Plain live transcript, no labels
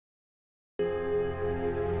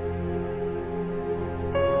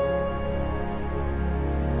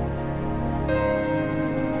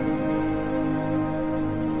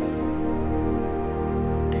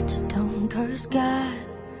curse God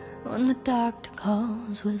when the doctor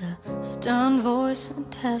calls with a stern voice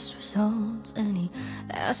and test results, and he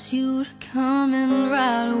asks you to come in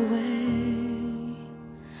right away.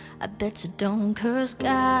 I bet you don't curse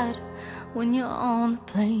God when you're on the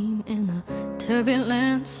plane in the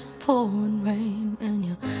turbulence, pouring rain, and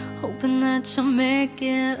you're hoping that you'll make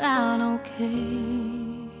it out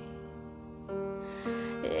okay.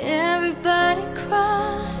 Everybody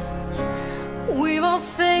cries, we've all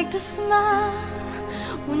faked a smile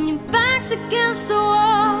when your back's against the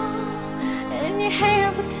wall and your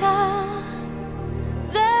hands are tied.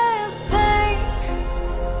 There's pain,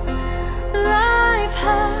 life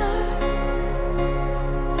hurts.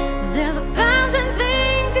 There's 1,000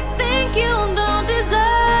 things you think you don't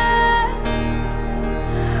deserve.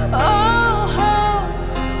 All hope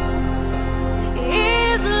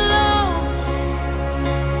is lost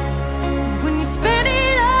when you spend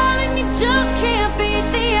it all and you just can't beat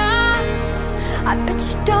the odds. I bet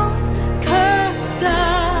you don't curse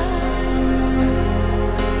God.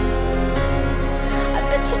 I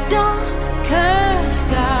bet you don't curse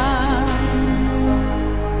God.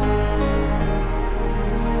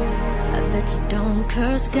 I bet you don't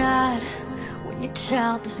curse God when your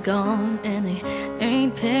child is gone and they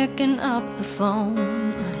ain't picking up the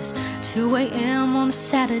phone. It's 2 a.m. on a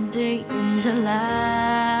Saturday in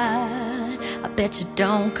July. I bet you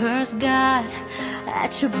don't curse God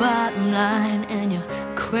at your bottom line and your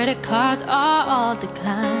credit cards are all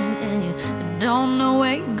declined and you don't know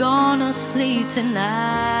where you're gonna sleep tonight.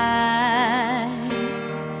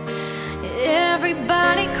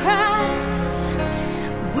 Everybody cries,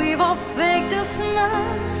 we've all faked a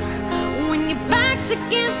smile when your back's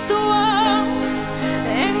against the wall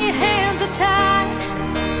and your hands are tied.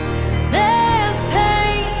 There's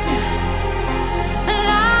pain,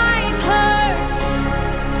 life hurts.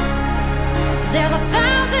 There's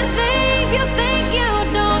 1,000 things you think you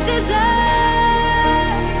don't deserve.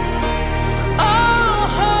 All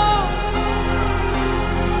hope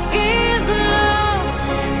is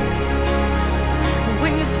lost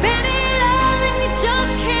when you spend it all and you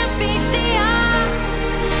just can't beat the odds.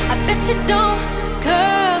 I bet you don't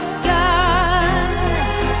curse God.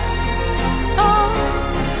 Oh,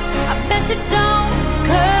 I bet you don't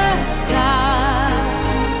curse God.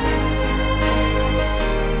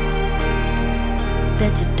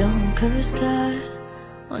 Bet you don't curse God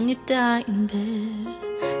on your dying bed,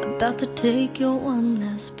 about to take your one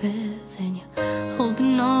last breath, and you're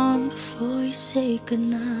holding on before you say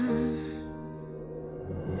goodnight.